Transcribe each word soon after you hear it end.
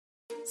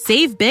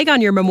Save big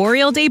on your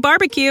Memorial Day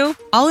barbecue,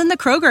 all in the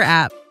Kroger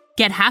app.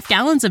 Get half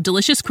gallons of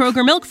delicious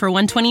Kroger milk for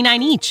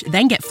 $1.29 each.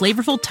 Then get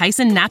flavorful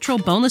Tyson natural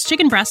boneless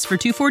chicken breasts for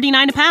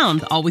 $2.49 a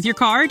pound, all with your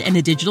card and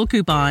a digital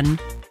coupon.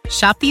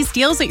 Shop these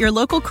deals at your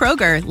local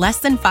Kroger, less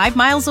than 5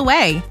 miles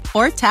away.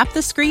 Or tap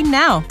the screen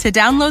now to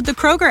download the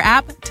Kroger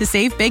app to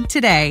save big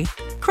today.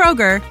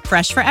 Kroger,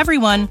 fresh for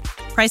everyone.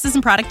 Prices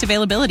and product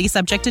availability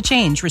subject to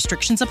change.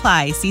 Restrictions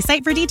apply. See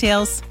site for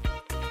details.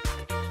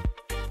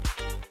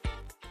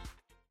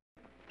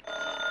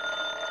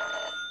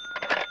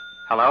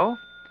 Hello?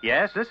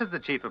 Yes, this is the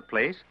chief of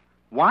police.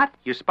 What?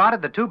 You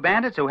spotted the two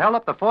bandits who held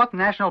up the Fourth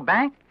National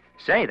Bank?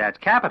 Say, that's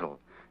capital.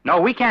 No,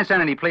 we can't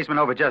send any policemen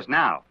over just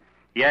now.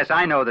 Yes,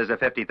 I know there's a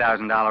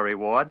 $50,000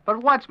 reward,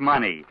 but what's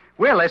money?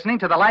 We're listening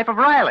to The Life of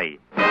Riley.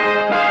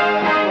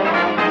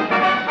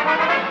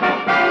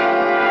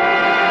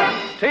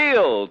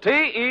 Teal,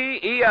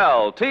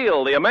 T-E-E-L,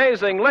 Teal, the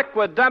amazing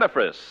liquid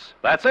dentifrice.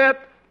 That's it,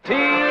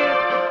 T-E-E-L.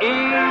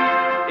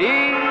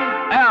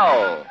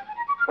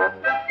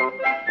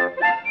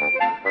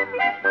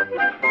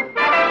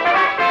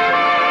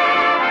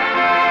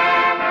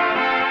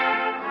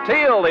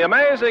 Teal, the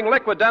amazing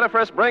liquid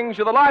dentifrice, brings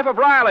you The Life of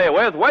Riley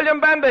with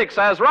William Bendix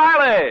as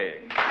Riley.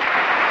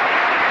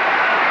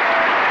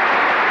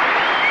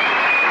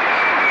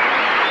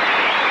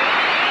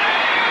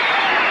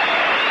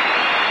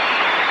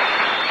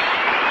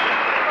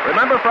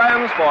 Remember,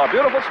 friends, for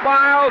beautiful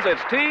smiles,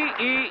 it's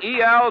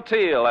T-E-E-L,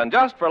 Teal. And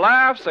just for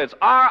laughs, it's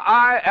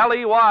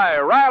R-I-L-E-Y,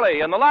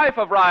 Riley in The Life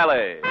of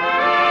Riley.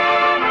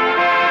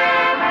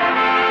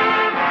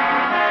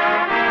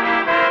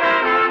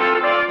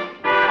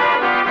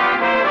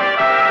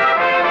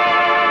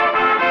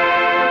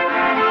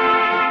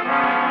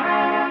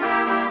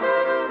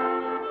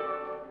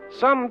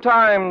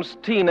 Sometimes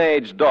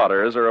teenage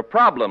daughters are a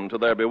problem to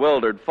their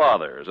bewildered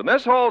fathers, and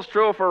this holds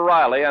true for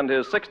Riley and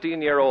his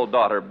 16-year-old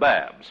daughter,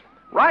 Babs.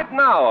 Right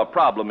now, a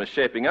problem is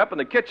shaping up in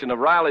the kitchen of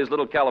Riley's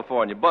little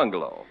California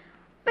bungalow.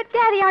 But,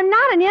 Daddy, I'm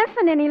not an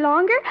infant any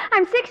longer.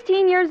 I'm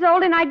 16 years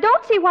old, and I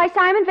don't see why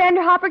Simon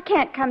Vanderhopper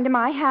can't come to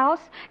my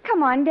house.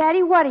 Come on,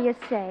 Daddy, what do you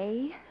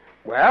say?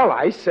 Well,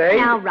 I say...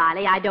 Now,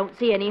 Riley, I don't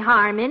see any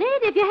harm in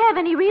it. If you have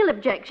any real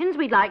objections,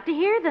 we'd like to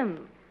hear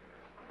them.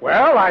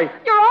 Well,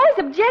 You're always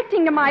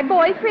objecting to my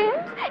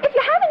boyfriends. If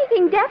you have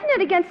anything definite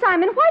against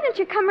Simon, why don't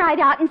you come right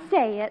out and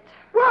say it?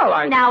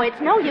 Well, Now, it's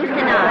no use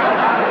denying.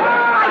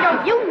 I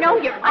don't... You know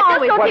you're I just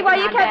always... don't see why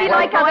you can't be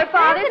like other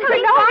fathers.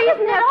 There's no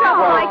reason to have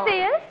trouble like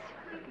this.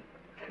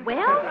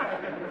 Well,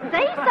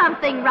 say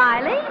something,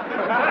 Riley.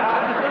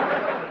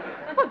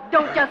 Well,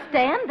 don't just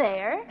stand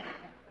there.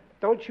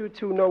 Don't you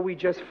two know we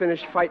just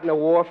finished fighting a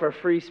war for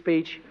free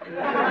speech?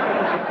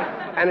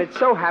 And it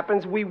so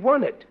happens we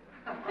won it.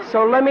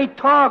 So let me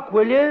talk,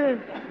 will you?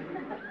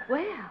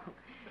 Well,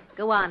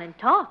 go on and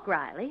talk,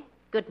 Riley.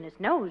 Goodness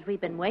knows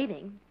we've been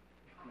waiting.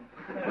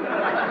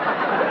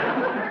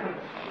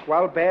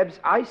 Well, Babs,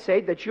 I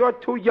say that you're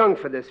too young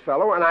for this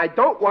fellow, and I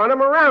don't want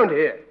him around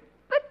here.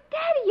 But,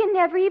 Daddy, you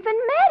never even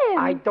met him.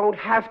 I don't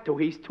have to.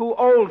 He's too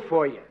old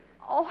for you.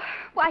 Oh,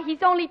 why,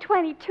 he's only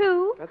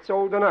 22. That's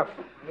old enough.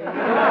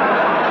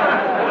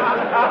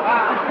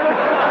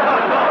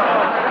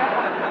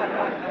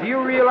 Do you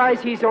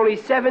realize he's only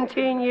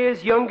 17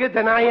 years younger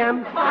than I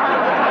am?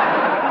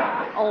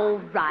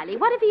 Oh, Riley,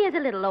 what if he is a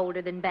little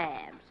older than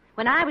Babs?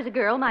 When I was a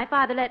girl, my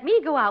father let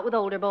me go out with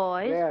older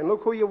boys. Yeah, and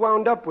look who you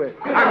wound up with.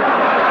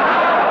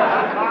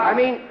 I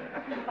mean,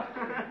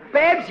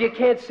 Babs, you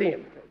can't see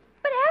him.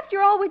 But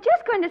after all, we're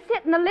just going to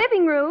sit in the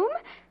living room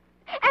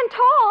and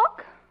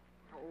talk.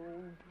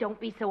 Oh, don't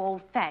be so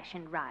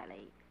old-fashioned,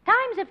 Riley.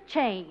 Times have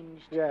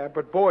changed. Yeah,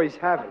 but boys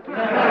haven't.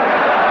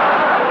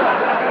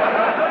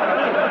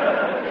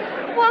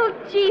 Well,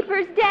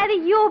 jeepers, Daddy,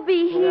 you'll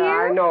be here.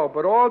 Yeah, I know,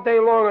 but all day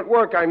long at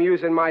work I'm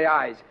using my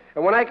eyes.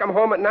 And when I come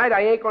home at night,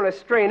 I ain't going to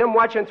strain them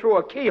watching through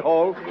a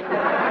keyhole.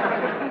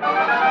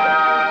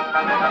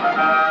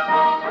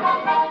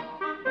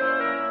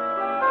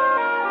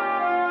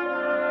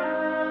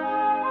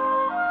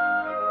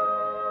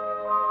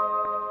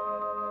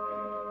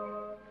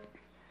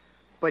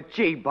 But,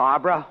 gee,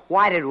 Barbara,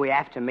 why did we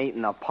have to meet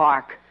in the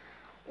park?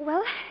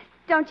 Well,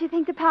 don't you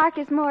think the park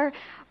is more,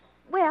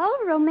 well,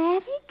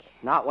 romantic?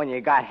 Not when you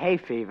got hay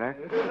fever.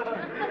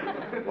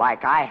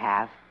 Like I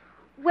have.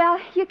 Well,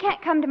 you can't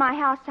come to my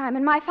house,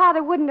 Simon. My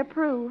father wouldn't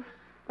approve.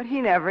 But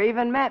he never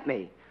even met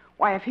me.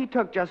 Why, if he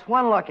took just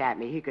one look at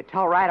me, he could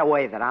tell right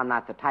away that I'm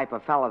not the type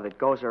of fellow that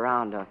goes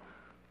around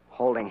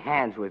holding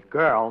hands with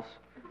girls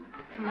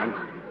and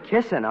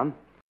kissing them.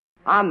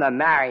 I'm the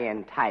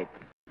marrying type.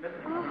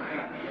 Oh.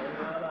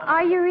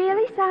 Are you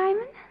really,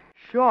 Simon?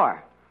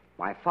 Sure.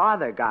 My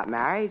father got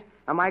married,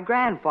 and my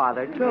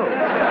grandfather, too.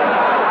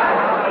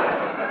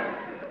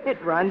 It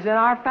runs in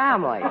our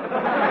family.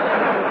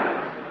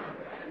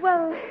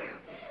 Well,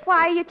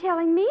 why are you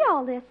telling me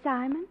all this,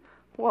 Simon?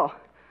 Well,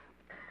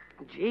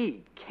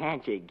 gee,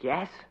 can't you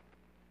guess?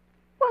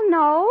 Well,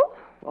 no.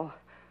 Well,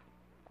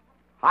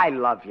 I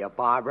love you,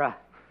 Barbara.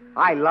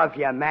 I love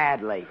you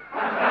madly.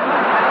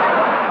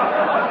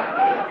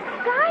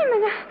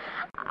 Simon,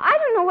 I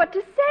don't know what to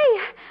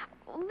say.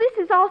 This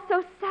is all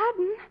so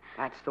sudden.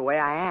 That's the way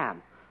I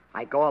am.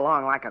 I go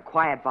along like a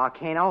quiet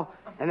volcano,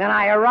 and then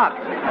I erupt.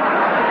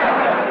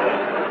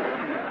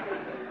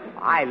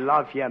 I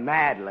love you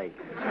madly.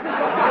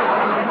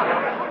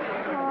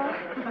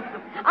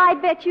 I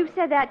bet you've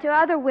said that to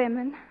other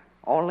women.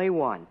 Only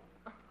one.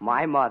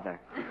 My mother.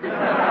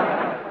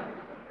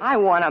 I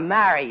want to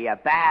marry you,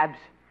 Babs.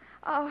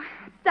 Oh,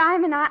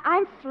 Simon,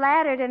 I'm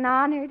flattered and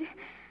honored.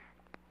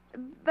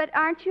 But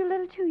aren't you a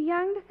little too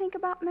young to think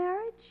about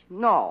marriage?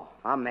 No,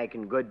 I'm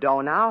making good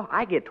dough now.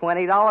 I get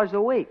 $20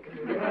 a week.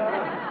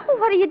 Well,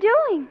 what are you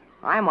doing?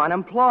 I'm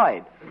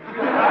unemployed.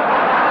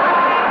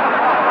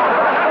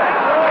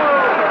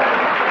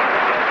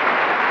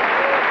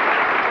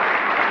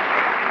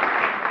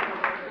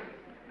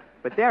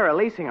 But they're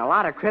releasing a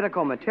lot of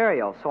critical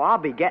material, so I'll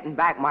be getting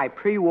back my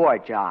pre-war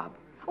job.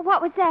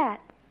 What was that?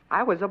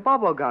 I was a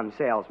bubblegum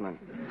salesman.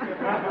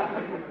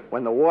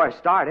 When the war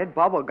started,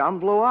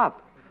 bubblegum blew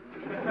up.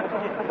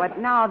 But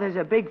now there's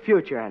a big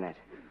future in it.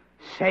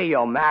 Say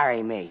you'll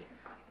marry me.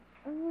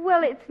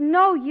 Well, it's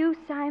no use,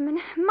 Simon.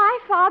 My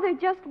father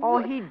just... Oh,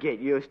 he'd get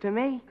used to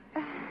me.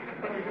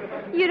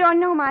 You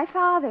don't know my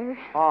father.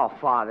 All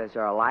fathers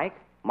are alike.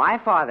 My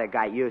father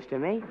got used to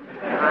me.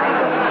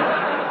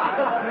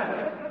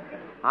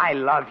 I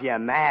love you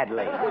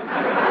madly.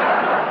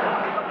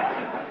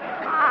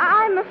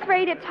 I'm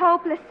afraid it's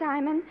hopeless,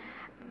 Simon.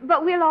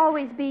 But we'll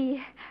always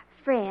be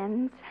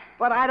friends.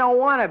 But I don't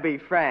want to be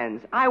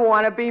friends. I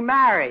want to be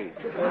married.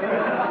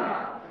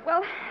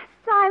 Well,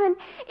 Simon,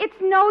 it's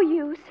no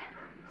use.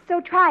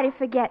 So try to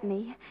forget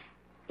me,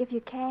 if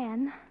you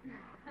can.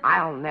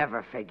 I'll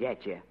never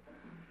forget you.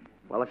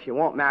 Well, if you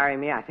won't marry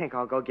me, I think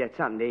I'll go get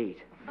something to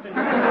eat.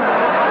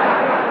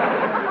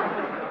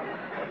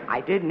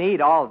 I didn't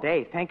eat all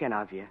day thinking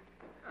of you.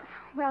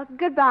 Well,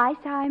 goodbye,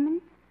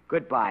 Simon.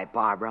 Goodbye,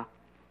 Barbara.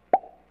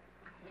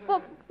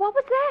 Well, what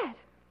was that?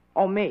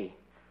 Oh, me.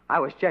 I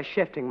was just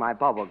shifting my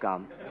bubble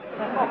gum.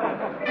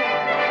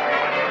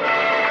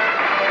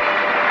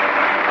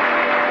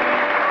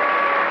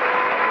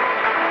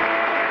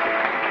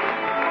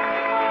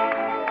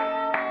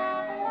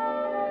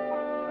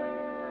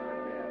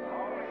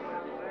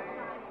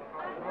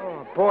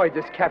 Oh, boy,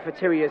 this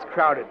cafeteria is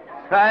crowded.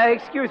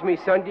 Excuse me,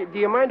 son. Do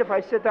you mind if I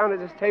sit down at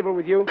this table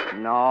with you?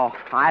 No,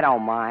 I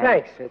don't mind.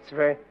 Thanks. It's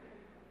very...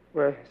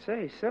 Well,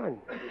 say, son,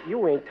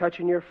 you ain't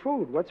touching your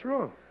food. What's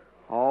wrong?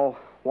 Oh,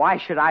 why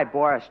should I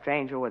bore a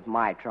stranger with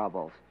my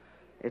troubles?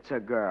 It's a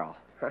girl.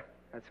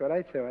 That's what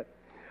I thought.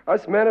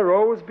 Us men are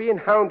always being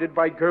hounded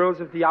by girls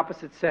of the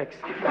opposite sex.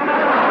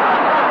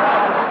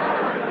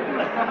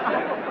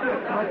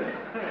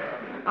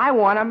 I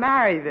want to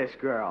marry this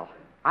girl.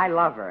 I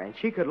love her, and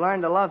she could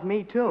learn to love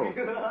me, too.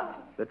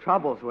 The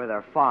trouble's with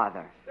her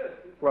father.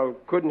 Well,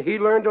 couldn't he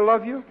learn to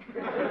love you?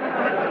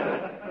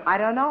 I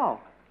don't know.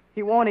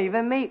 He won't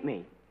even meet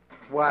me.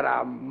 What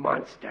a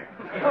monster.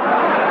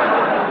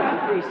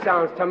 He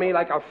sounds to me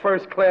like a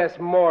first-class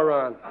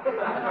moron.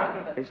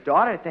 His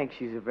daughter thinks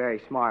she's a very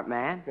smart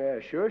man. Yeah,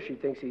 sure, she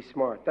thinks he's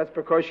smart. That's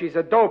because she's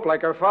a dope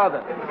like her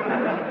father.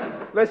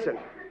 Listen,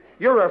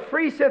 you're a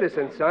free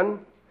citizen,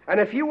 son. And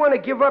if you want to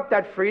give up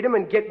that freedom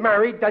and get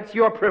married, that's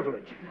your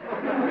privilege.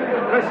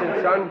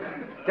 Listen, son,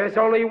 there's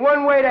only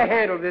one way to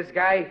handle this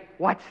guy.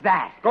 What's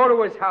that? Go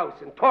to his house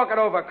and talk it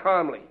over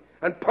calmly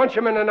and punch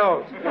him in the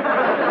nose.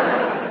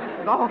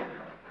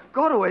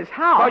 Go to his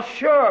house? Oh,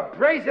 sure.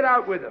 Braze it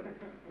out with him.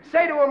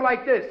 Say to him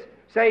like this.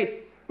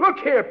 Say, look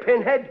here,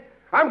 Pinhead.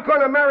 I'm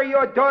going to marry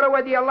your daughter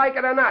whether you like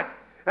it or not.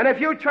 And if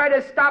you try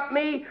to stop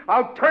me,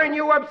 I'll turn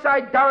you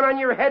upside down on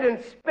your head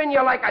and spin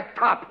you like a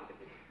top.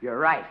 You're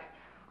right.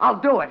 I'll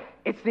do it.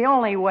 It's the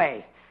only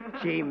way.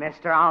 Gee,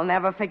 mister, I'll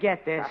never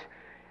forget this.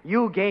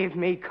 You gave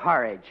me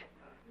courage.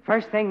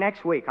 First thing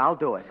next week, I'll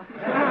do it.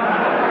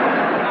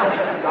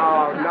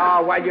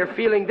 No, while you're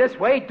feeling this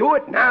way, do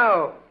it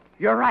now.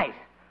 You're right.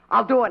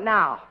 I'll do it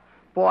now.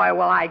 Boy,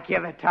 will I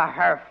give it to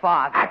her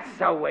father. That's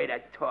the way to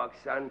talk,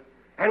 son.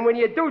 And when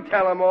you do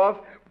tell him off,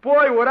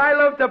 boy, would I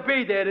love to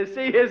be there to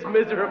see his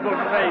miserable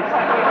face.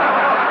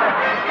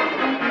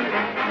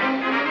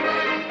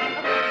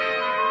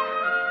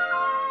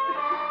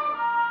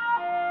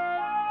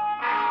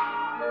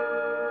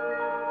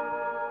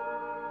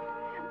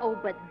 Oh,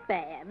 but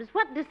Babs,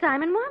 what does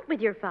Simon want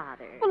with your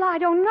father? Well, I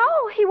don't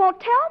know. He won't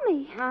tell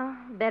me. Oh,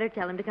 better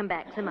tell him to come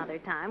back some other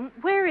time.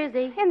 Where is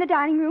he? In the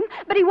dining room,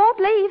 but he won't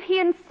leave. He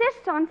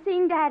insists on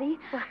seeing Daddy.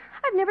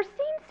 I've never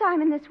seen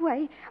Simon this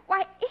way.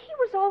 Why, he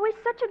was always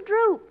such a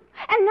droop.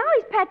 And now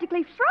he's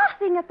practically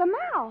frothing at the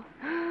mouth.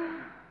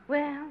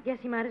 Well, guess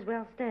he might as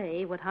well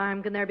stay. What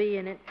harm can there be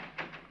in it?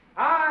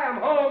 Hi,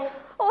 I'm home.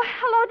 Oh,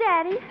 hello,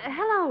 Daddy.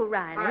 Hello,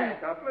 Riley. Hiya,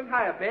 Dublin.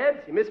 Hiya,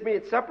 Babs. You missed me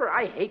at supper?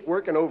 I hate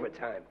working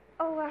overtime.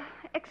 Oh,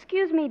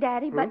 excuse me,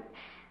 Daddy, but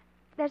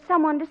there's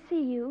someone to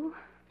see you.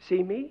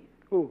 See me?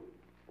 Who?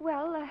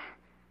 Well,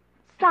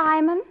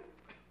 Simon.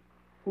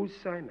 Who's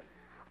Simon?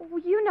 Oh,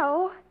 you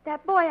know,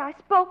 that boy I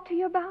spoke to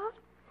you about.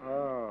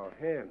 Oh,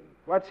 him.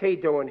 What's he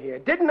doing here?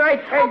 Didn't I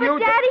tell you... But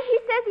Daddy, he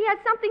says he has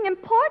something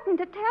important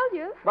to tell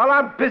you. Well,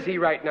 I'm busy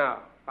right now.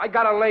 I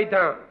gotta lay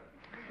down.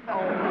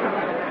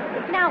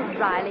 Now,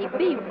 Riley,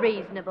 be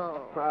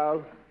reasonable.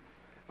 Well,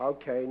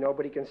 okay,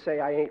 nobody can say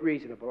I ain't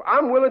reasonable.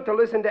 I'm willing to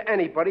listen to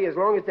anybody as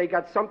long as they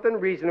got something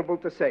reasonable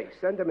to say.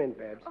 Send them in,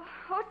 Babs.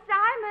 Oh,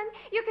 Simon,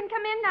 you can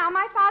come in now.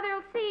 My father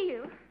will see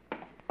you.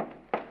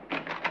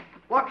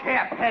 Look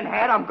here,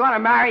 Pinhead, I'm gonna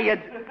marry you.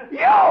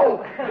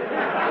 You!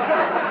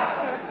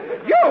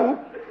 You?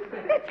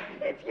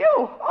 It's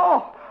you.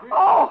 Oh.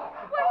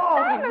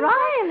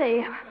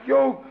 Riley.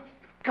 You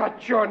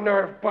got your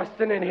nerve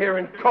busting in here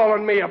and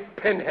calling me a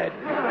pinhead.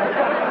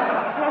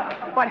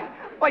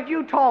 But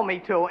you told me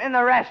to, in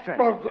the restaurant.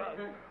 Well,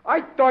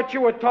 I thought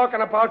you were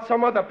talking about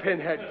some other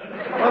pinhead.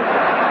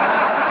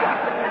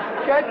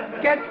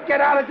 Get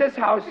out of this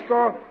house.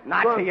 Go.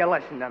 Not till you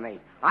listen to me.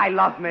 I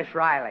love Miss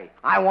Riley.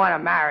 I want to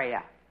marry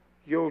her.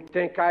 You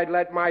think I'd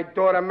let my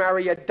daughter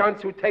marry a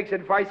dunce who takes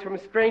advice from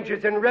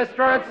strangers in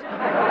restaurants?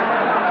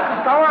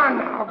 Go on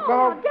now,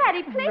 go. Oh,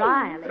 Daddy, please.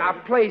 Riley. Now,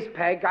 please,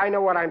 Peg, I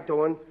know what I'm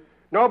doing.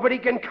 Nobody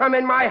can come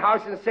in my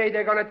house and say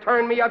they're going to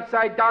turn me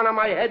upside down on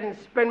my head and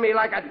spin me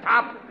like a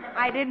top.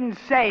 I didn't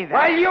say that.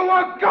 Well, you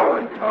were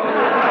going to.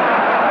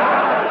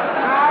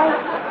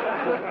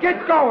 Now,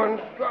 get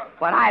going.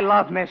 But I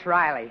love Miss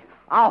Riley.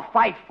 I'll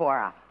fight for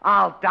her.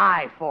 I'll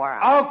die for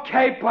her.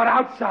 Okay, but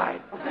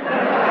outside.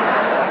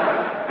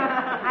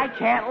 I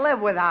can't live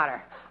without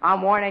her.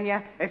 I'm warning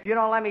you, if you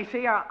don't let me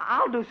see her,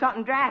 I'll do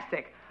something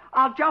drastic.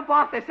 I'll jump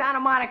off the Santa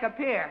Monica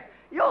Pier.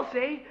 You'll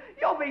see.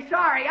 You'll be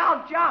sorry.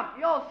 I'll jump.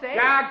 You'll see.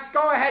 Yeah,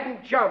 go ahead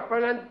and jump.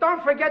 And then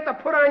don't forget to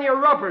put on your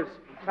rubbers.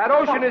 That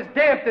ocean is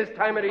damp this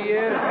time of the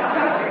year.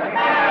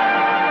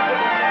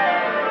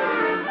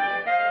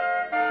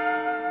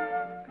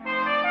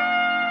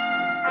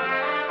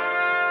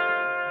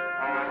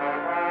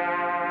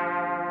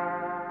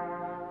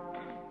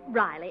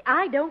 Riley,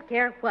 I don't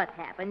care what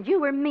happened. You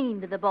were mean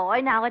to the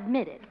boy. Now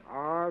admit it.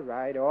 All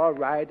right,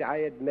 I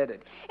admit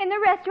it. In the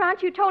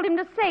restaurant, you told him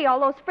to say all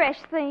those fresh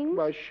things.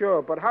 Well,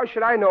 sure, but how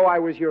should I know I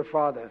was your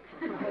father?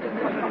 Well,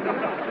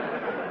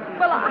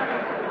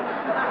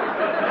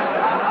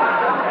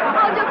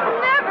 I'll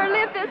just never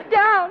live this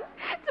down.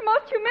 It's the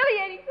most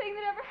humiliating thing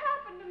that ever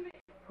happened to me.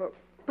 Well,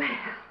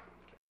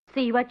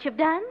 see what you've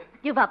done?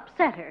 You've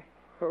upset her.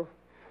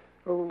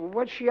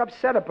 What's she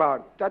upset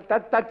about?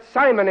 That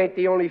Simon ain't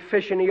the only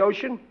fish in the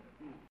ocean.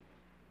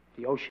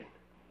 The ocean?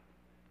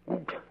 No,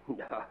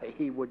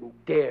 he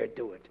wouldn't dare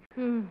do it.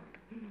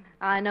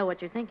 I know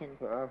what you're thinking.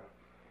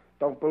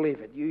 Don't believe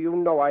it. You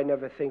know I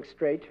never think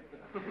straight.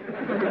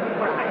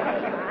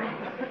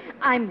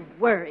 I'm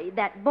worried.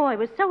 That boy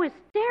was so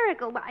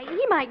hysterical.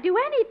 He might do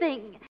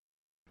anything.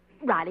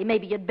 Riley,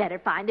 maybe you'd better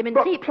find him and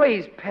see...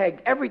 Please, Peg,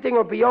 everything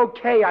will be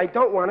okay. I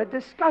don't want to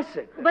discuss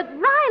it. But,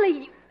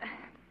 Riley...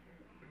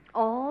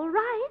 All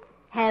right.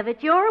 Have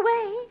it your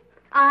way.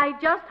 I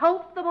just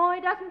hope the boy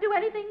doesn't do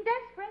anything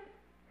desperate.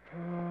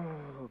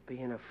 Oh,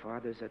 being a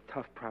father's a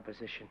tough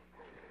proposition.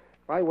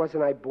 Why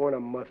wasn't I born a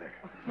mother?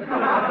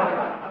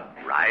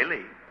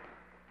 Riley.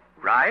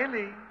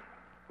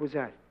 Who's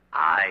that?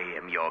 I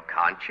am your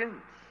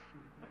conscience.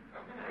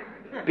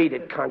 Beat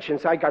it,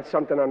 Conscience. I got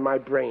something on my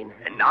brain.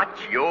 And not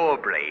your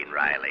brain,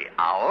 Riley.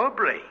 Our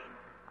brain.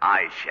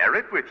 I share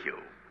it with you.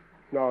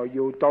 No,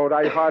 you don't.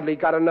 I hardly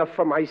got enough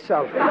for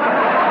myself.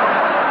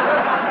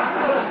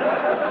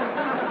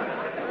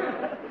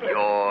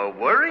 You're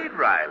worried,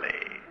 Riley,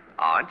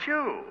 aren't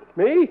you?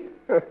 Me?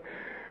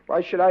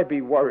 Why should I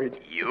be worried?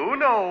 You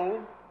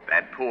know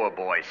that poor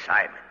boy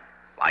Simon.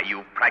 Why,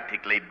 you've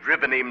practically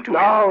driven him to No,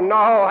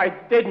 I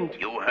didn't.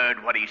 You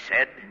heard what he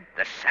said?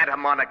 The Santa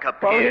Monica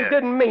Pier. Well, he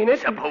didn't mean it.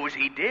 Suppose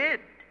he did.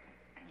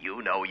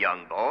 You know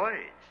young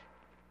boys.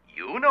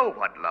 You know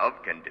what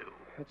love can do.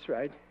 That's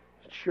right.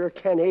 It sure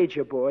can age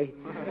a boy.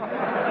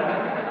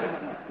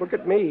 Look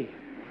at me.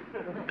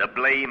 The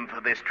blame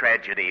for this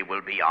tragedy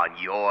will be on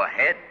your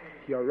head.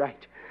 You're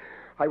right.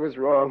 I was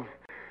wrong.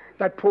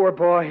 That poor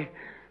boy.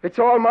 It's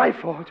all my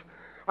fault.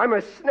 I'm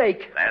a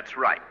snake. That's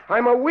right.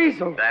 I'm a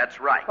weasel. That's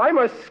right. I'm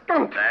a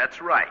skunk.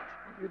 That's right.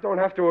 You don't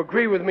have to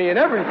agree with me in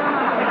everything.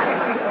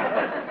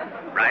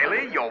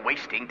 Riley, you're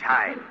wasting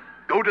time.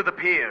 Go to the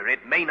pier.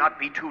 It may not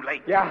be too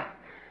late. Yeah,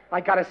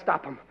 I gotta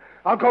stop him.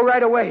 I'll go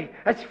right away,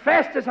 as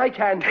fast as I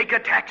can. Take a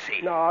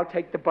taxi. No, I'll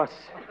take the bus.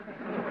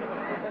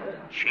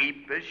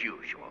 Cheap as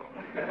usual.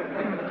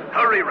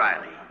 Hurry,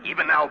 Riley.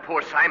 Even now,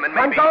 poor Simon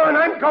may I'm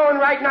going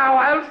right now.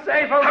 I'll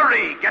save him.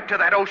 Hurry, get to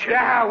that ocean.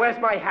 Yeah, where's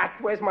my hat?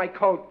 Where's my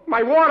coat?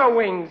 My water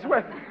wings?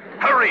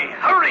 Hurry.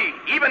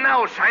 Even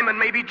now, Simon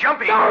may be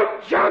jumping.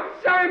 Don't jump,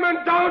 Simon.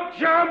 Don't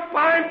jump.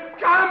 I'm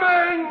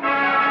coming.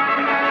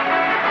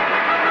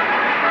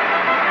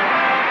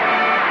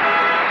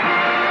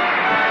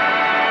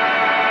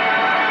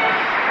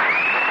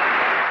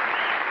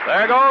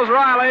 There goes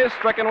Riley,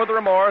 stricken with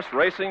remorse,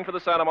 racing for the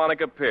Santa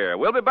Monica Pier.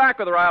 We'll be back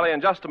with Riley in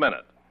just a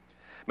minute.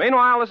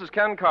 Meanwhile, this is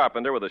Ken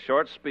Carpenter with a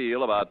short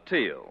spiel about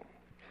teal.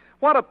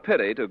 What a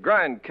pity to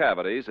grind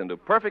cavities into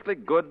perfectly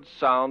good,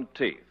 sound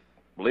teeth.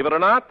 Believe it or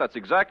not, that's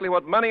exactly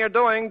what many are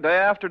doing day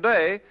after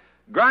day,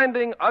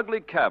 grinding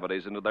ugly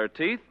cavities into their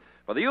teeth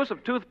for the use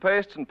of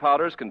toothpastes and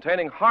powders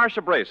containing harsh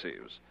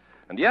abrasives.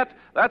 And yet,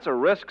 that's a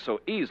risk so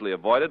easily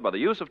avoided by the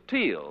use of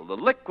Teal, the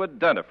liquid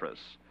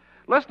dentifrice.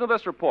 Listen to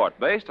this report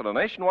based on a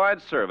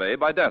nationwide survey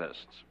by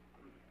dentists.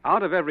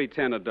 Out of every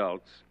 10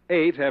 adults,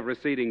 8 have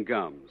receding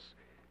gums.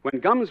 When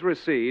gums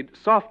recede,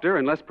 softer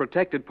and less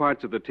protected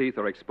parts of the teeth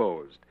are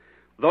exposed.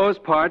 Those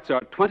parts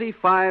are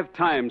 25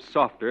 times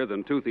softer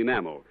than tooth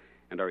enamel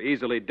and are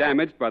easily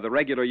damaged by the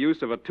regular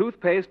use of a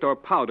toothpaste or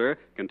powder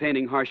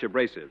containing harsh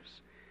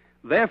abrasives.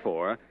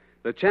 Therefore,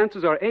 the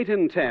chances are 8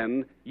 in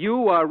 10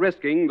 you are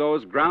risking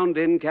those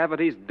ground-in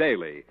cavities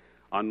daily,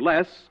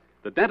 unless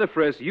the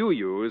dentifrice you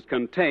use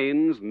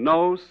contains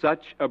no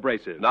such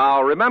abrasives.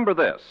 Now, remember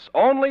this.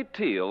 Only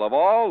Teal of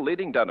all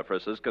leading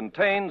dentifrices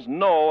contains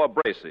no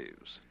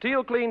abrasives.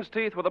 Teal cleans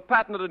teeth with a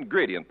patented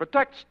ingredient,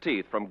 protects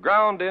teeth from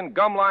ground-in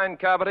gum-line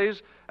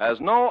cavities as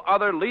no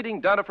other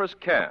leading dentifrice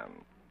can.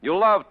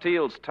 You'll love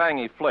Teal's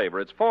tangy flavor,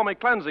 its foamy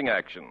cleansing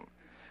action.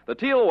 The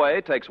Teal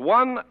way takes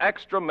 1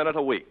 extra minute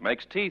a week,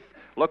 makes teeth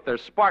look their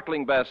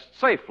sparkling best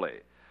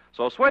safely.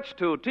 So switch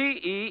to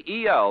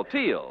T-E-E-L,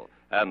 Teal,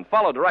 and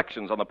follow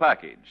directions on the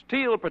package.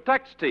 Teal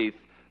protects teeth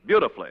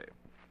beautifully.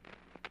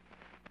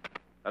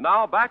 And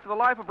now, back to the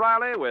Life of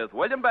Riley with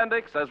William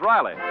Bendix as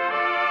Riley.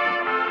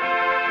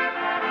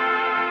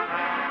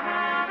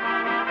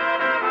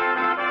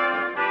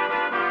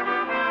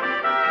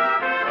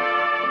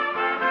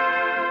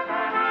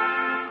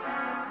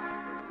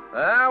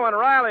 When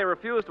Riley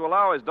refused to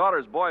allow his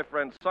daughter's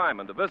boyfriend,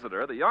 Simon, to visit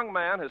her, the young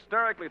man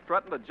hysterically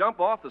threatened to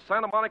jump off the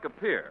Santa Monica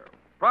Pier.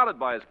 Prodded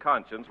by his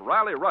conscience,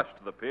 Riley rushed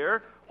to the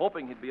pier,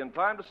 hoping he'd be in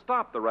time to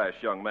stop the rash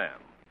young man.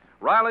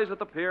 Riley's at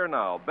the pier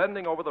now,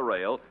 bending over the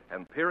rail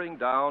and peering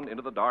down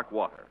into the dark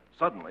water.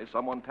 Suddenly,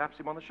 someone taps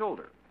him on the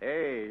shoulder.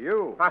 Hey,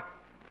 you.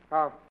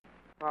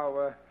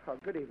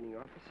 Good evening,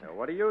 officer. Now,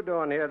 what are you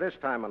doing here this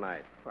time of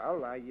night?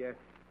 Well,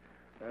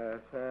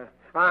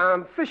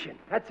 I'm fishing.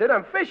 That's it,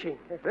 I'm fishing.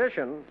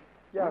 Fishing?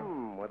 Yeah.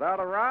 Without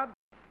a rod?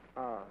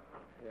 Oh,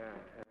 yeah.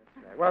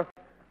 That's right.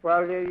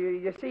 Well,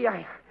 you see,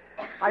 I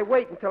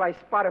wait until I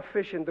spot a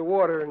fish in the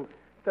water, and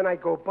then I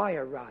go buy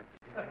a rod.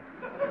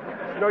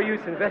 It's no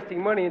use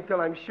investing money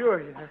until I'm sure,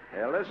 you know.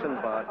 Hey,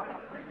 listen, Bud.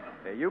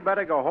 Hey, you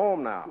better go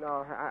home now.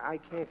 No, I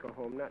can't go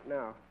home, not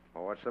now.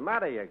 Oh, what's the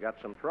matter? You got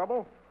some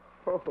trouble?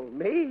 Oh,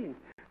 me?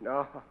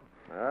 No.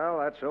 Well,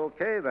 that's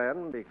okay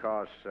then,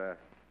 because,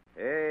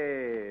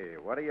 hey,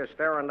 what are you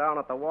staring down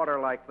at the water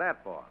like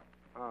that for?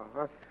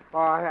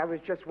 I was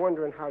just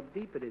wondering how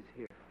deep it is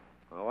here.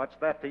 Well, what's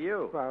that to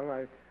you? Well,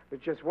 I was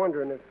just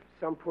wondering if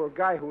some poor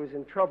guy who was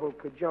in trouble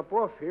could jump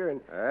off here and...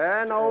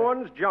 No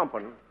one's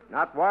jumping.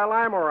 Not while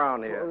I'm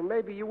around here. Well,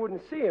 maybe you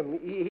wouldn't see him.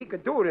 He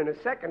could do it in a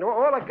second.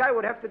 All a guy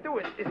would have to do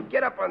is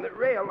get up on the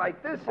rail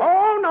like this.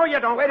 Oh, no, you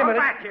don't. Wait a minute.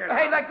 Come back here.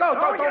 Hey, let go.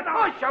 No, Don't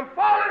don't. push. I'm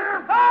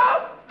falling.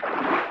 Help!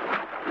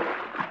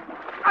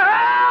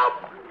 Help!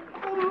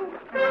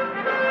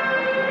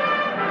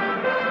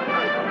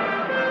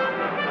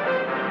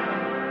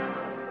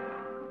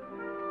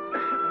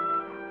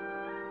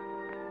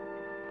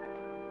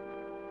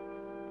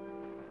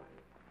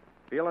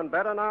 Feeling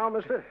better now,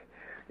 mister?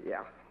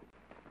 Yeah.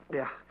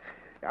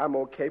 I'm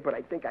okay, but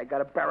I think I got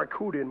a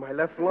barracuda in my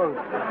left lung.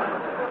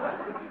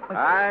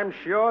 I'm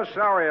sure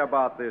sorry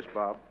about this,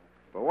 Bob.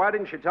 But why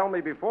didn't you tell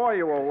me before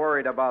you were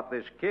worried about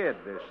this kid,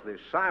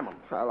 this Simon?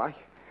 Well,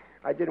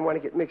 I didn't want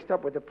to get mixed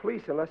up with the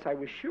police unless I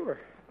was sure.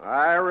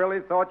 I really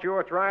thought you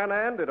were trying to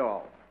end it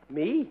all.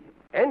 Me?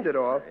 End it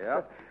all?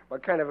 Yeah.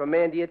 What kind of a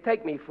man do you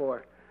take me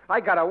for? I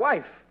got a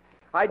wife.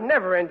 I'd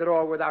never end it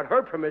all without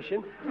her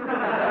permission.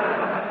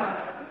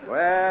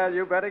 Well,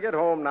 you better get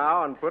home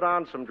now and put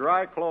on some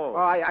dry clothes.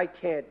 Oh, I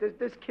can't.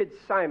 This kid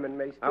Simon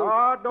may still...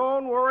 Oh,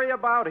 don't worry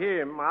about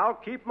him. I'll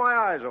keep my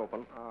eyes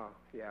open. Oh,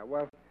 yeah,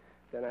 well,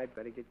 then I'd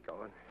better get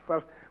going.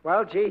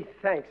 Well, gee,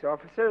 thanks,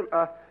 officer.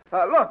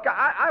 Look,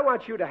 I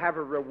want you to have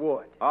a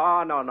reward.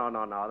 Oh, no.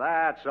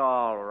 That's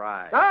all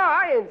right. No,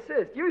 I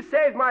insist. You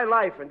saved my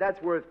life, and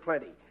that's worth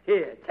plenty.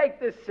 Here, take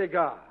this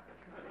cigar.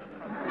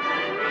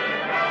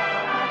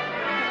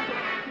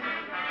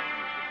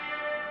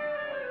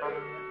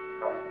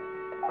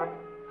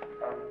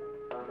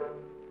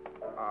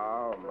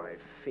 Oh, my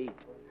feet.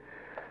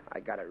 I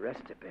gotta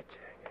rest a bit.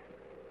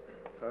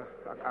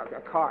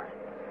 A car.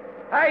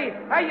 Hey,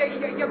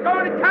 you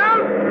going to town?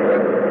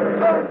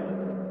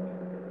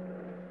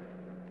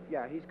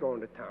 Yeah, he's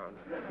going to town.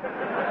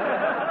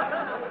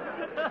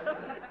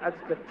 That's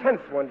the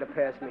 10th one to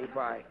pass me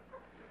by.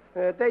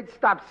 They'd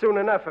stop soon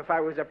enough if I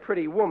was a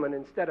pretty woman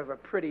instead of a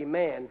pretty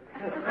man.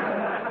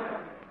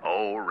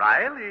 Oh,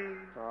 Riley.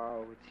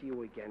 Oh, it's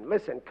you again.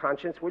 Listen,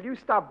 Conscience, will you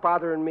stop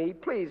bothering me?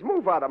 Please,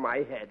 move out of my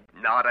head.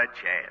 Not a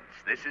chance.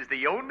 This is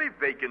the only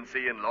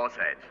vacancy in Los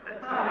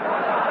Angeles.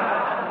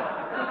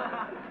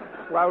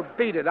 Well,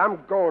 beat it. I'm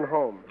going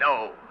home.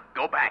 No,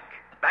 go back.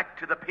 Back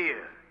to the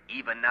pier.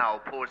 Even now,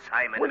 poor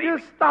Simon... Will you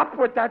stop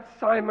with that,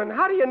 Simon?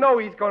 How do you know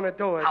he's going to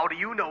do it? How do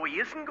you know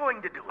he isn't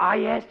going to do it?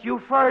 I asked you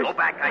first. Go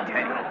back, I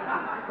tell you.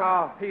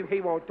 Oh,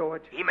 he won't do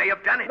it. He may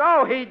have done it.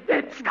 No, he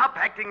did. Stop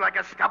acting like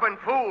a stubborn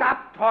fool.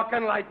 Stop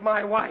talking like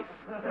my wife.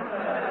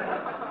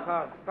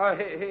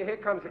 Here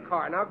comes the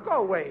car. Now,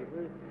 go away.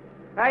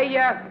 Hey,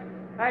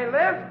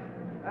 Lift.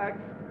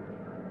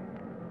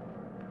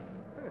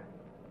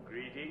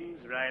 Greetings,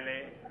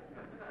 Riley.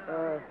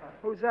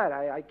 Who's that?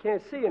 I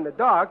can't see in the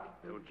dark.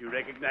 Don't you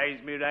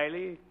recognize me,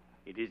 Riley?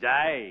 It is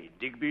I,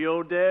 Digby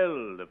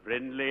Odell, the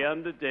friendly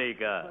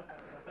undertaker.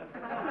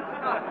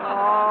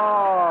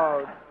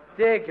 Oh,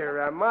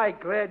 Digger, am I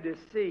glad to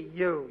see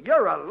you.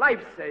 You're a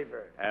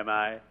lifesaver. Am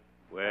I?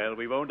 Well,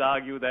 we won't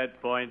argue that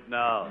point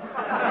now.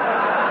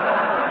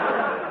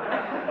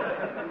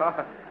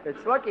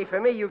 It's lucky for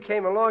me you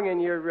came along in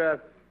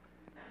your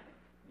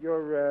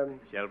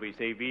Shall we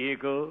say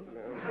vehicle?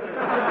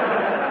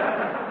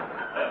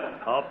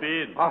 Hop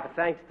in. Oh,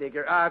 thanks,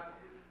 Digger.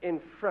 In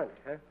front,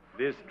 huh?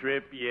 This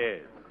trip,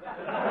 yes.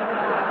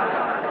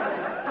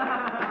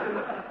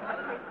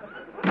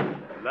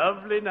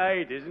 Lovely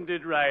night, isn't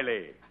it,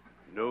 Riley?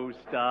 No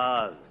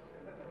stars.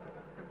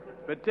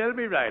 But tell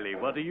me, Riley,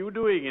 what are you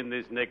doing in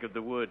this neck of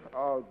the woods?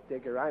 Oh,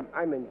 Digger,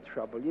 I'm in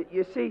trouble.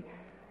 You see,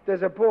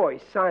 there's a boy,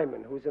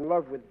 Simon, who's in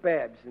love with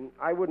Babs, and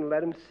I wouldn't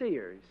let him see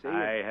her, see?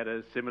 I had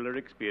a similar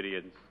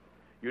experience.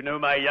 You know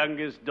my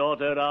youngest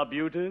daughter,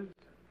 Arbutus?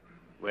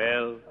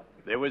 Well,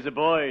 there was a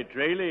boy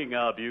trailing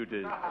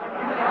Arbutus.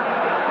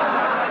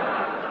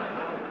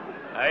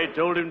 I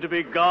told him to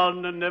be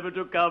gone and never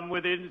to come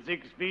within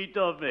 6 feet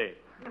of me.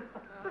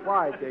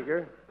 Why,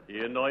 Digger? He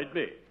annoyed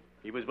me.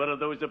 He was one of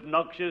those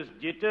obnoxious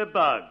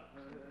jitterbugs.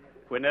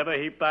 Whenever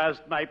he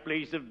passed my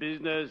place of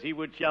business, he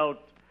would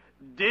shout,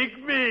 "Dig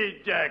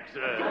me,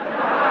 Jackson!"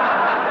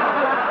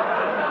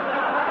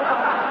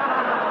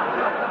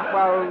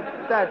 Well,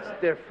 that's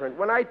different.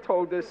 When I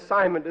told this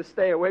Simon to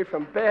stay away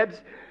from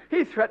Babs,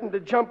 he threatened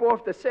to jump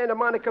off the Santa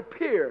Monica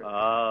Pier.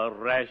 Ah,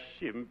 rash,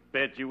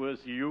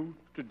 impetuous youth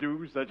to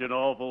do such an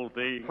awful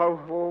thing.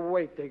 Oh,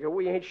 wait, Digger.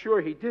 We ain't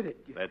sure he did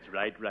it. That's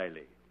right,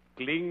 Riley.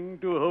 Cling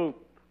to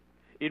hope.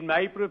 In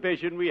my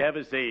profession, we have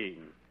a saying,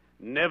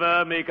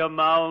 never make a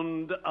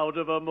mound out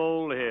of a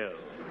molehill.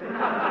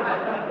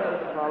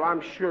 Well, I'm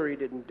sure he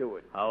didn't do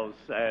it. How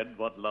sad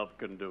what love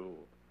can do.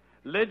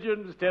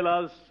 Legends tell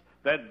us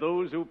that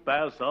those who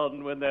pass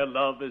on when their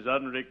love is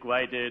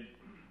unrequited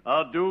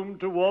are doomed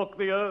to walk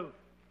the earth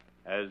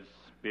as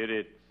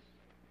spirits.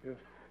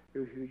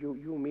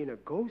 You mean a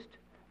ghost?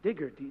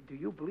 Digger, do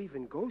you believe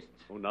in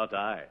ghosts? Oh, not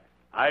I.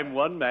 I'm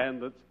one man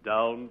that's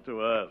down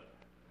to earth.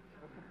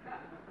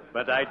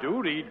 But I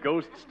do read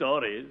ghost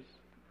stories.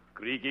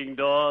 Creaking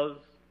doors,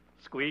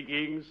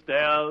 squeaking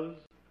stairs,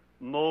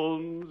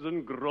 moans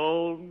and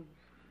groans.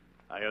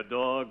 I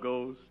adore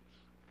ghosts.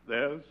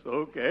 They're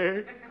so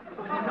gay.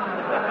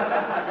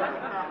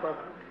 But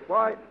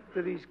why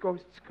do these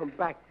ghosts come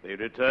back? They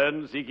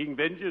return seeking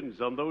vengeance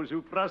on those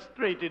who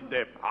frustrated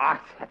them.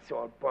 Ah, that's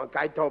all bunk.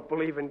 I don't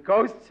believe in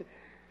ghosts.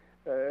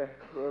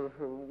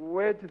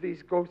 Where do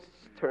these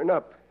ghosts turn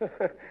up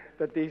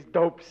that these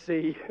dopes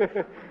see?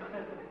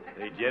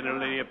 They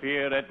generally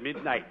appear at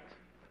midnight,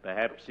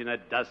 perhaps in a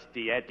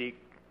dusty attic,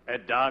 a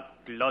dark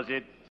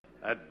closet,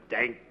 a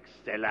dank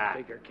cellar.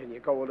 Digger, can you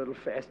go a little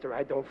faster?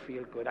 I don't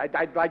feel good.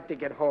 I'd like to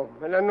get home.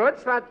 And then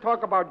let's not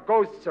talk about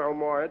ghosts no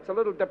more. It's a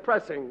little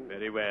depressing.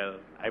 Very well.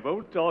 I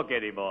won't talk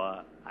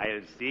anymore.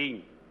 I'll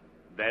sing.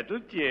 That'll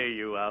cheer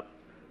you up.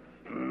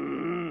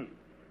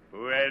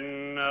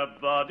 When a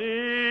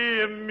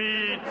body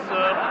meets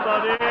a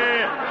body.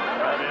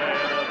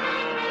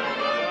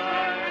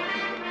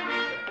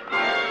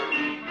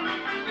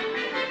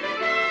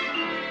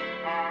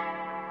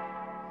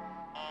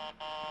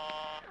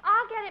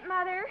 I'll get it,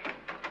 Mother.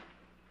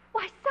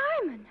 Why,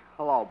 Simon.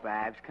 Hello,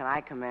 Babs. Can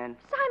I come in?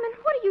 Simon,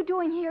 what are you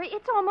doing here?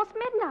 It's almost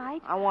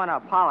midnight. I want to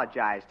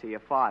apologize to your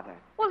father.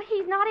 Well,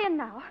 he's not in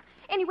now.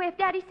 Anyway, if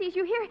Daddy sees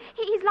you here,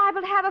 he's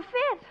liable to have a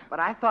fit. But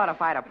I thought if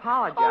I'd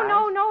apologize... Oh,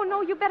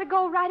 no. You better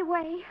go right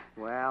away.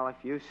 Well,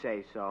 if you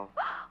say so.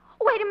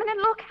 Wait a minute.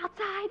 Look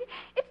outside.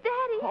 It's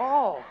Daddy.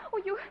 Oh. Oh,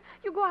 you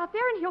go out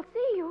there and he'll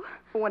see you.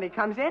 When he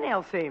comes in,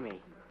 he'll see me.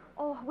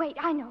 Oh, wait,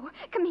 I know.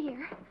 Come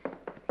here.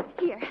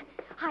 Here,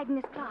 hide in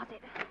this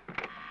closet.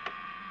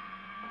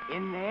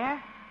 In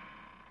there?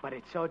 But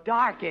it's so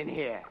dark in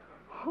here.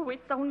 Oh,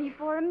 it's only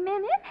for a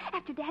minute.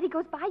 After Daddy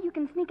goes by, you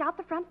can sneak out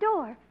the front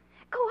door.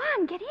 Go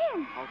on, get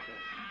in. Okay.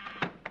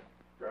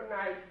 Good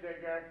night,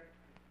 Digger.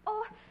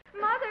 Oh,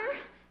 Mother,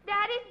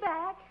 Daddy's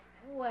back.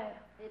 Well,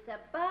 it's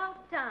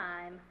about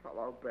time.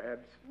 Hello,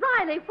 Babs.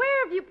 Riley,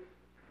 where have you...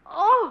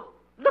 Oh,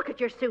 look at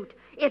your suit.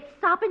 It's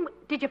sopping...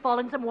 Did you fall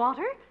in some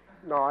water?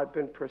 No, I've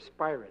been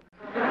perspiring.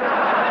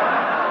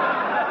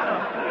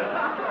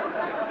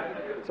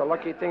 It's a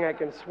lucky thing I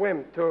can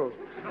swim, too.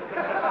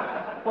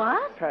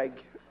 What? Peg,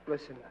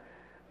 listen.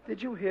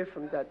 Did you hear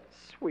from that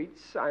sweet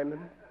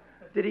Simon?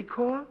 Did he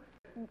call?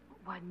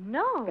 Why,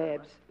 no.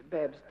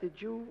 Babs,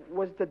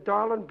 was the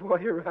darling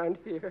boy around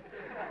here?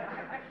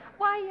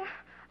 Why,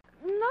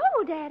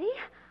 no, Daddy.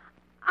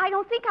 I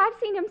don't think I've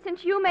seen him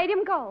since you made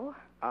him go.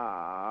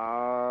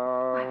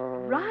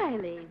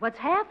 Riley, what's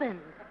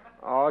happened?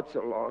 Oh, it's a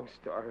long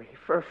story.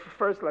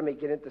 First, let me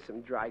get into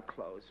some dry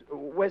clothes.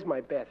 Where's my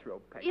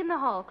bathrobe, Peg? In the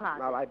hall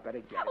closet. Well, I'd better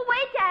get it. Oh,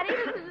 wait, Daddy.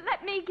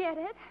 Let me get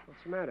it.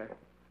 What's the matter?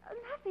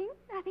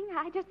 Nothing.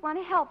 I just want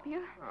to help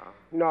you. Oh,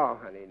 no,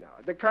 honey, no.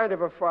 The kind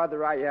of a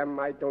father I am,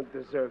 I don't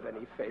deserve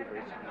any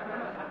favors.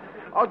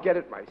 I'll get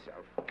it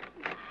myself.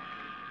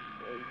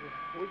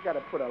 We got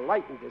to put a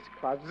light in this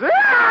closet.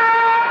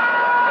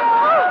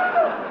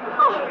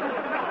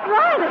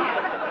 Riley!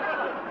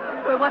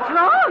 Well, what's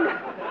wrong?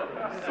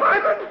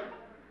 Simon!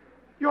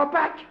 You're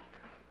back.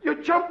 You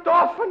jumped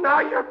off, and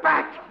now you're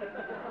back.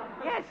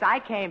 Yes, I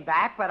came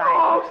back, but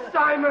Oh,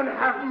 Simon,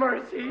 have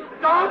mercy.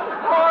 Don't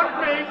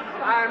haunt me,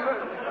 Simon.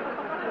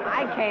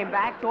 I came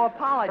back to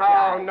apologize.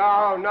 Oh,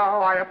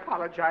 no, I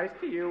apologize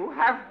to you.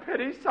 Have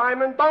pity,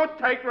 Simon. Don't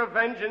take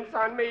revengeance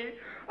on me.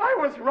 I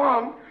was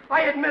wrong.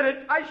 I admit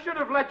it. I should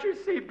have let you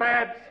see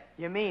Babs.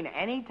 You mean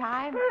any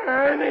time?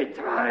 Any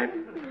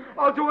time.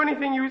 I'll do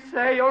anything you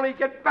say, only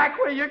get back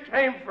where you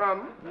came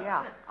from.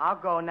 Yeah, I'll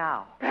go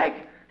now. Peg,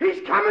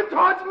 he's coming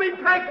towards me,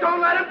 Peg.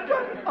 Don't let him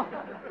go. Oh,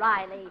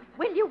 Riley,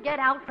 will you get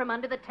out from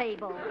under the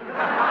table?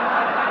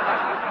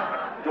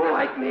 Do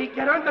like me.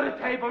 Get under the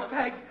table,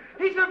 Peg.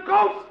 He's a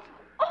ghost.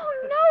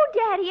 Oh, no,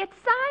 Daddy. It's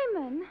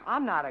Simon.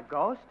 I'm not a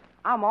ghost.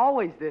 I'm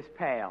always this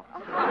pale.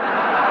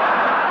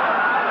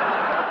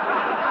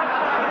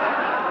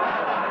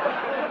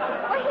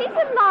 Well, he's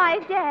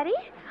alive, Daddy.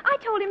 I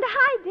told him to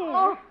hide there.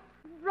 Oh,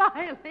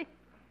 Riley.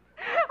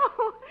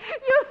 Oh,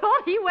 you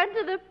thought he went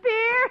to the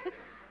pier?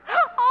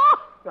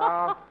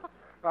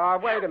 Oh.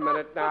 Wait a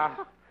minute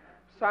now.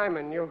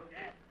 Simon, you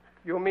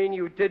mean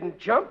you didn't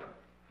jump?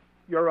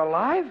 You're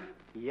alive?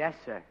 Yes,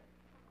 sir.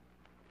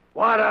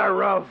 What a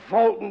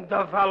revolting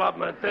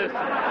development this is. The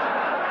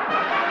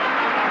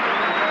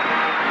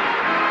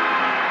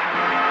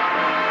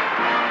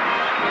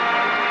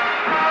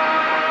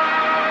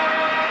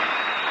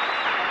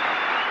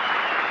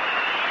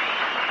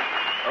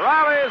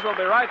Rileys will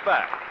be right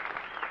back.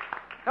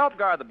 Help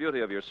guard the beauty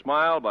of your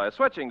smile by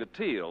switching to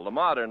Teal, the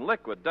modern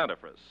liquid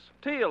dentifrice.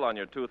 Teal on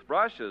your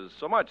toothbrush is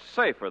so much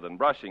safer than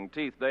brushing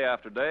teeth day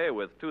after day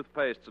with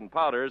toothpastes and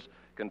powders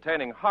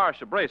containing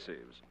harsh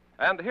abrasives.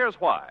 And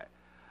here's why.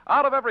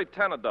 Out of every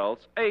 10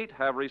 adults, 8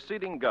 have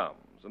receding gums.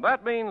 And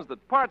that means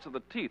that parts of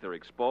the teeth are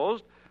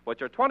exposed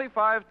which are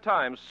 25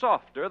 times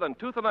softer than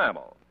tooth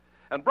enamel.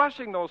 And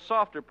brushing those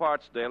softer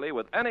parts daily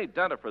with any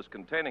dentifrice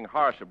containing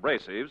harsh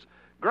abrasives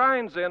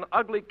grinds in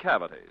ugly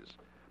cavities.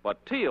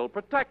 But Teal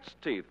protects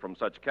teeth from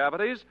such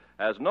cavities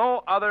as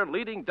no other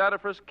leading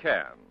dentifrice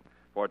can.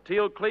 For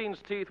Teal cleans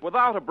teeth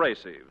without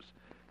abrasives,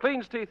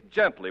 cleans teeth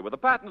gently with a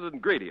patented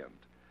ingredient.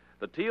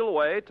 The Teal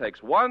way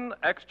takes 1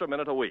 extra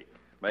minute a week,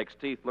 makes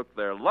teeth look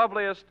their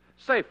loveliest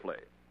safely.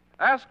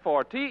 Ask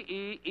for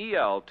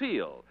T-E-E-L,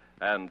 Teal,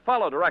 and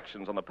follow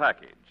directions on the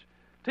package.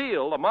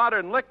 Teal, the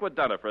modern liquid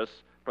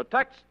dentifrice,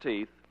 protects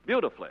teeth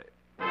beautifully.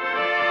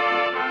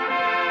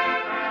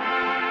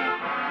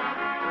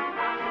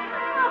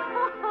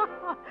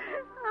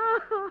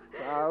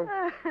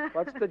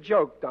 What's the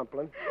joke,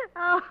 Dumpling?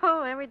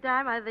 Oh, every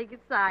time I think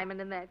it's Simon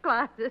in that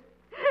closet.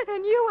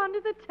 And you under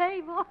the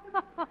table.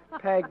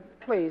 Peg,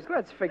 please,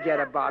 let's forget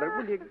about it.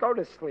 Will you go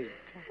to sleep?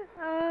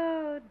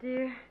 Oh,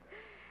 dear.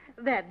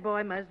 That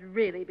boy must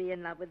really be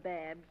in love with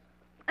Babs.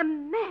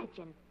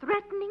 Imagine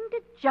threatening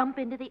to jump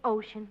into the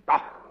ocean.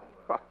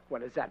 Oh,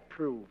 what does that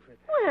prove?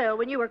 Well,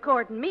 when you were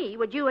courting me,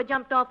 would you have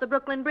jumped off the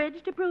Brooklyn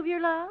Bridge to prove your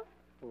love?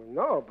 Well,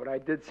 no, but I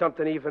did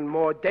something even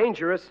more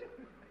dangerous.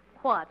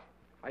 What?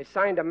 I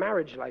signed a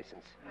marriage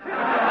license.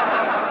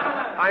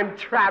 I'm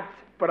trapped,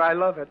 but I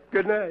love it.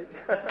 Good night.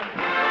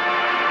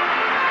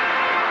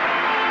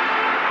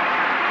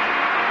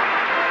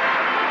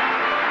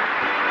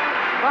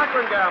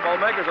 Procter & Gamble,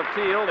 makers of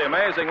Teal, the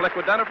amazing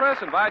liquid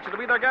dentifrice, invite you to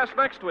be their guest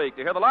next week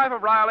to hear The Life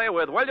of Riley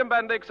with William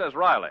Bendix as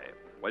Riley.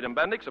 William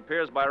Bendix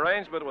appears by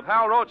arrangement with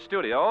Hal Roach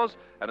Studios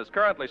and is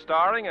currently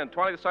starring in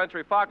 20th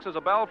Century Fox's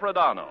Abel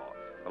Ferragamo.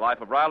 The Life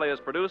of Riley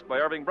is produced by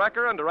Irving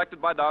Brecker and directed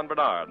by Don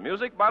Bernard.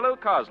 Music by Lou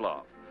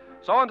Kozloff.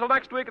 So until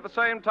next week at the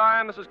same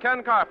time, this is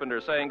Ken Carpenter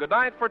saying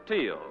goodnight for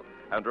Teal.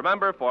 And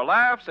remember, for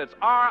laughs, it's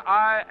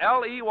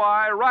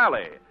R-I-L-E-Y,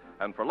 Riley.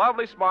 And for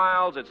lovely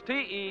smiles, it's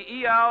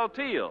T-E-E-L,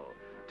 Teal.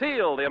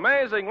 Teal, the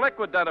amazing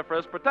liquid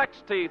dentifrice,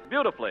 protects teeth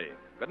beautifully.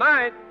 Good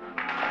night.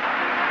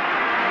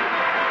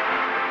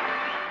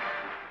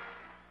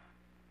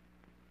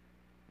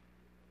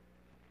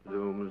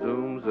 Zoom,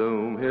 zoom,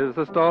 zoom. Here's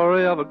the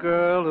story of a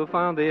girl who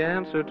found the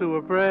answer to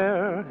a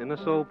prayer in a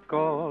soap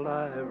called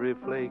Ivory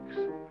Flakes.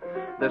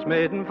 This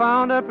maiden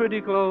found her pretty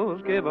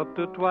clothes, gave up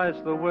to twice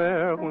the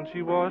wear when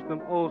she washed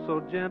them oh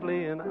so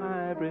gently in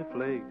ivory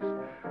flakes.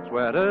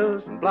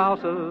 Sweaters and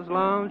blouses,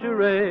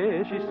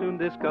 lingerie, she soon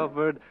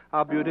discovered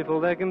how beautiful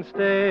they can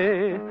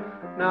stay.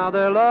 Now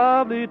they're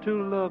lovely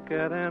to look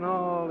at, and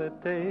all it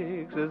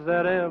takes is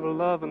that ever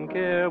love and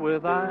care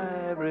with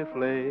Ivory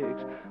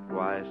Flakes.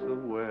 Twice the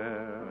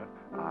wear,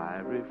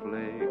 Ivory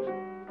Flakes,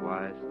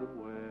 twice the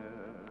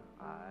wear,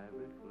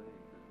 Ivory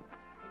Flakes.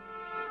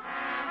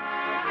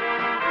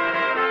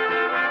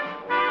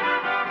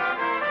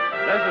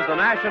 This is the the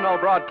National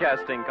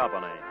Broadcasting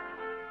Company.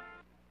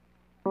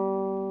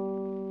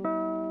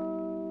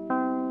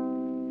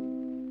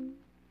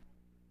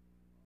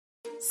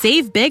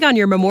 Save big on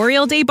your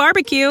Memorial Day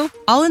barbecue,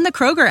 all in the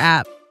Kroger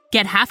app.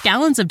 Get half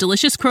gallons of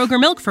delicious Kroger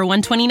milk for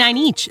 $1.29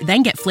 each.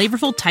 Then get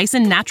flavorful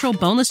Tyson natural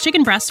boneless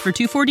chicken breasts for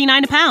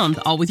 $2.49 a pound,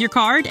 all with your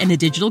card and a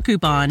digital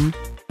coupon.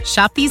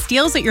 Shop these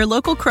deals at your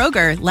local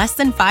Kroger, less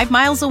than 5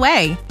 miles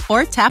away.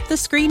 Or tap the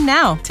screen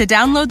now to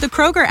download the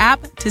Kroger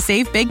app to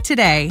save big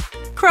today.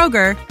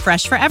 Kroger,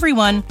 fresh for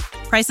everyone.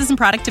 Prices and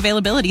product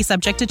availability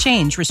subject to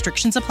change.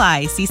 Restrictions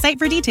apply. See site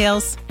for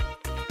details.